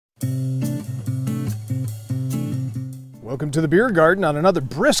Welcome to the Beer Garden on another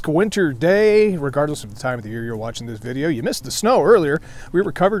brisk winter day, regardless of the time of the year you're watching this video. You missed the snow earlier. We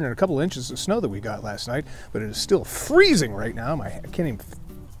were covered in a couple inches of snow that we got last night, but it is still freezing right now. I can't even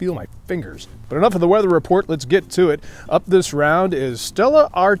feel my fingers. But enough of the weather report, let's get to it. Up this round is Stella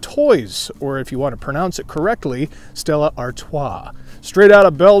Artois, or if you want to pronounce it correctly, Stella Artois. Straight out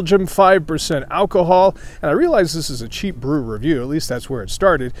of Belgium, 5% alcohol, and I realize this is a Cheap Brew review, at least that's where it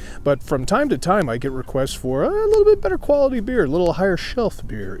started, but from time to time I get requests for a little bit better quality beer, a little higher shelf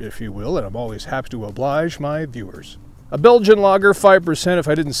beer, if you will, and I'm always happy to oblige my viewers. A Belgian lager, 5% if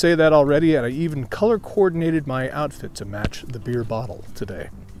I didn't say that already, and I even color coordinated my outfit to match the beer bottle today.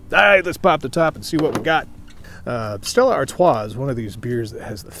 All right, let's pop the top and see what we got. Stella Artois is one of these beers that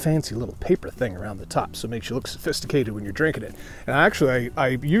has the fancy little paper thing around the top, so it makes you look sophisticated when you're drinking it. And actually,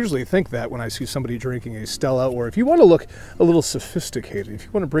 I usually think that when I see somebody drinking a Stella, or if you want to look a little sophisticated, if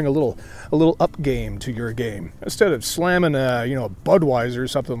you want to bring a little up game to your game, instead of slamming a Budweiser or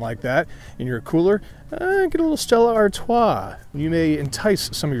something like that in your cooler, get a little Stella Artois. You may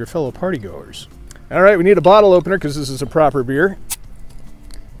entice some of your fellow partygoers. All right, we need a bottle opener because this is a proper beer.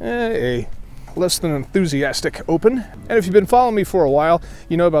 A less than enthusiastic open. And if you've been following me for a while,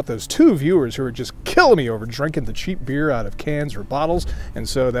 you know about those two viewers who are just killing me over drinking the cheap beer out of cans or bottles, and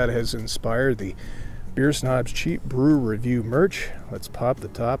so that has inspired the Beer Snob's Cheap Brew review merch. Let's pop the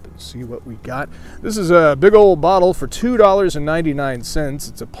top and see what we got. This is a big old bottle for $2.99.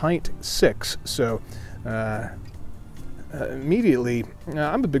 It's a pint 6, so immediately,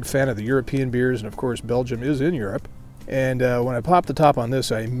 I'm a big fan of the European beers, and of course Belgium is in Europe. And when I pop the top on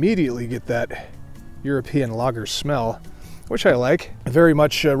this, I immediately get that European lager smell, which I like. Very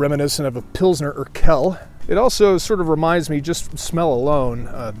much reminiscent of a Pilsner Urquell. It also sort of reminds me, just smell alone,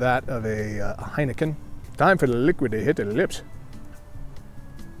 that of a Heineken. Time for the liquid to hit the lips.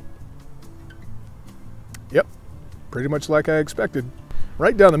 Yep, pretty much like I expected.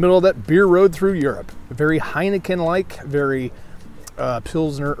 Right down the middle of that beer road through Europe. Very Heineken-like, very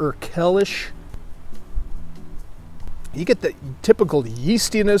Pilsner Urquell-ish. You get the typical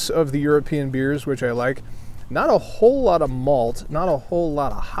yeastiness of the European beers, which I like. Not a whole lot of malt, not a whole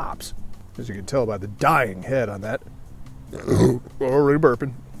lot of hops, as you can tell by the dying head on that. Already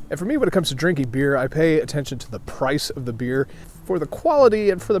burping. And for me, when it comes to drinking beer, I pay attention to the price of the beer. For the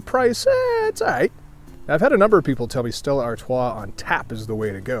quality and for the price, it's all right. Now, I've had a number of people tell me Stella Artois on tap is the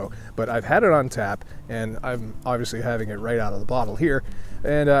way to go, but I've had it on tap, and I'm obviously having it right out of the bottle here,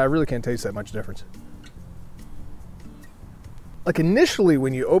 and I really can't taste that much difference. Like initially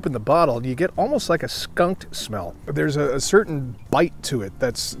when you open the bottle, you get almost like a skunked smell. There's a certain bite to it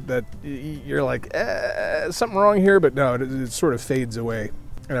that you're like, something wrong here, but no, it sort of fades away.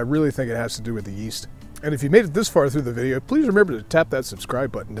 And I really think it has to do with the yeast. And if you made it this far through the video, please remember to tap that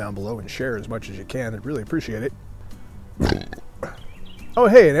subscribe button down below and share as much as you can. I'd really appreciate it. Oh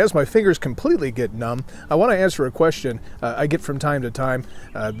hey, and as my fingers completely get numb, I want to answer a question I get from time to time.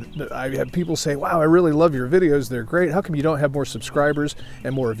 I have people say, wow, I really love your videos, they're great. How come you don't have more subscribers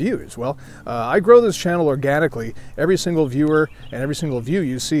and more views? Well, I grow this channel organically. Every single viewer and every single view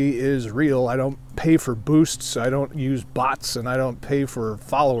you see is real. I don't pay for boosts, I don't use bots, and I don't pay for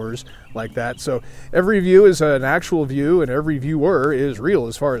followers like that. So every view is an actual view, and every viewer is real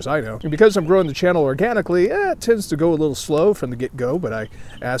as far as I know. And because I'm growing the channel organically, it tends to go a little slow from the get-go, but I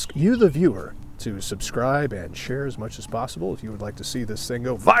ask you, the viewer, to subscribe and share as much as possible if you would like to see this thing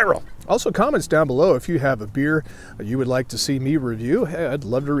go viral. Also, comments down below if you have a beer you would like to see me review. Hey, I'd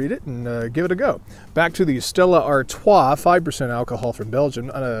love to read it and give it a go. Back to the Stella Artois, 5% alcohol from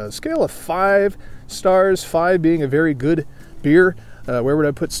Belgium. On a scale of 5 stars, 5 being a very good beer, where would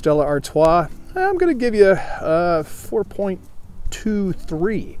I put Stella Artois? I'm going to give you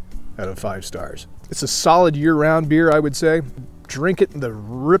 4.23 out of 5 stars. It's a solid year-round beer, I would say. Drink it in the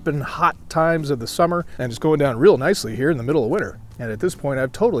ripping hot times of the summer, and it's going down real nicely here in the middle of winter. And at this point,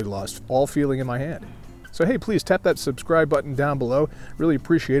 I've totally lost all feeling in my hand. So hey, please tap that subscribe button down below. Really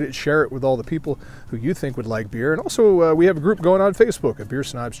appreciate it. Share it with all the people who you think would like beer. And also, we have a group going on Facebook, a Beer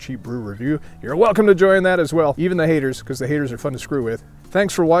Snob's Cheap Brew Review. You're welcome to join that as well. Even the haters, because the haters are fun to screw with.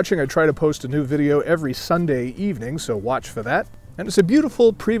 Thanks for watching. I try to post a new video every Sunday evening, so watch for that. And it's a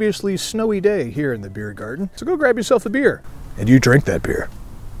beautiful, previously snowy day here in the beer garden. So go grab yourself a beer. And you drink that beer.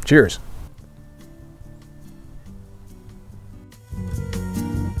 Cheers.